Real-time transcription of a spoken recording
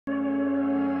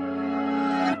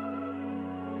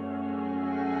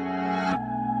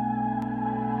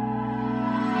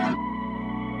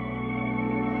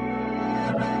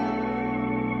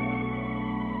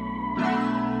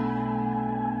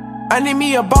I need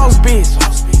me a boss bitch,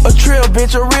 a trill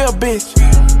bitch, a real bitch.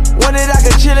 One that I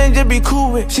can chill and just be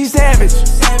cool with. She savage.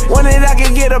 One that I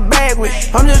can get a bag with.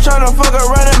 I'm just tryna fuck her,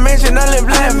 run a mansion. I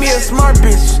live me a smart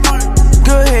bitch.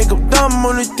 Good head, go dumb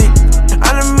on the dick.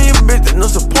 I need me a bitch that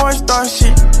knows some porn star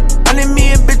shit. I need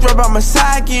me a bitch right by my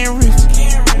side getting rich.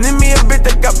 Need me a bitch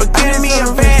that got beginners. I need me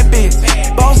a bad bitch.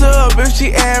 Boss her up if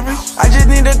she average. I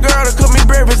just need a girl to cook me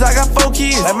breakfast. I got 4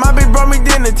 kids. Like my bitch brought me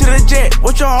dinner to the jet.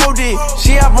 What your hoe did?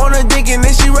 She up on her dick and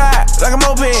then she ride like a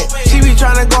moped. She be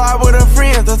tryna go out with her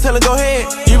friends. I tell her go ahead.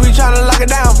 You be tryna lock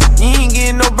it down. You ain't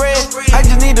getting no bread. I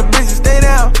just need a bitch to stay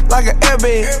down like an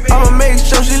airbag. I'ma make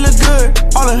sure she look good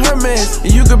all in her mess.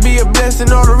 You could be a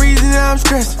blessing. All the reason I'm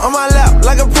stressed. On my lap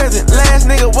like a present. Last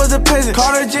nigga was a peasant.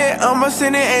 Caught a jet. I'ma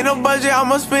send it. Ain't no budget.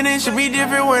 I'ma spend it. Should be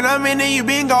different when I'm in it. You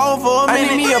been gone for a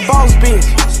minute. I need me a boss bitch,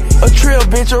 a trill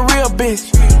bitch, a real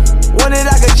bitch. One that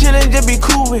I can chill and just be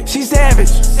cool with. She savage.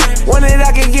 One that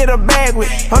I can get a bag with.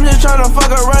 I'm just tryna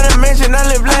fuck her, run a mansion. I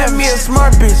live me a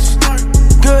smart bitch.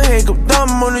 Good head, go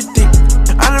dumb on the dick.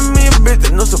 I need me a bitch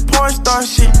that knows some porn star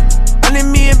shit. I need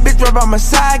me a bitch right by my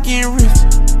side getting rich.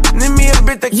 Need me a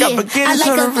bitch that got beginners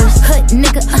on the wrist. Hood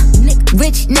nigga,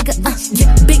 rich nigga,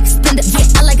 big spender.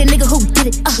 I like a nigga who did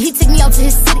it. He take me out to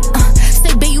his city.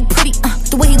 Say, babe, you pretty.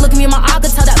 The way he look at me in my eye, I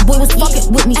could tell that boy was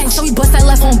fucking with me. So he bust that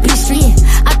left on B Street.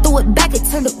 I threw it back, it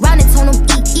turned around and told him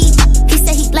eat. He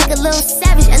said he like a little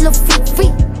savage, a little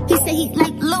freak. He said he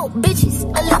like little bitches,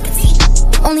 a little petite.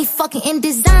 Only fucking in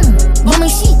designer,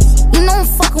 woman sheets. You know I'm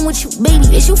fucking with you,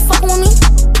 baby. Is you fucking with me?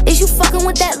 Is you fucking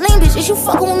with that lame bitch? Is you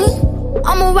fucking with me?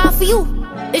 I'ma ride for you.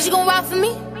 Is you gon' ride for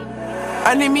me?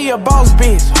 I need me a boss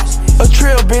bitch, a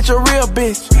trill bitch, a real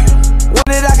bitch. One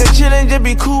that I can chill and just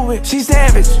be cool with. She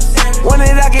savage. One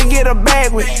that I can get a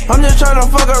bag with. I'm just tryna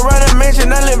fuck her, run a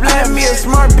mansion. I live me a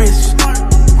smart bitch.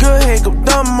 Good head, go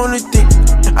dumb on the dick.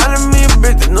 I need me a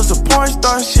bitch that knows some porn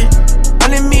star shit.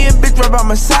 I need me a bitch right by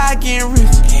my side getting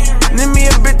rich. Need me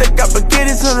a bitch that got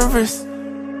beginners on the wrist.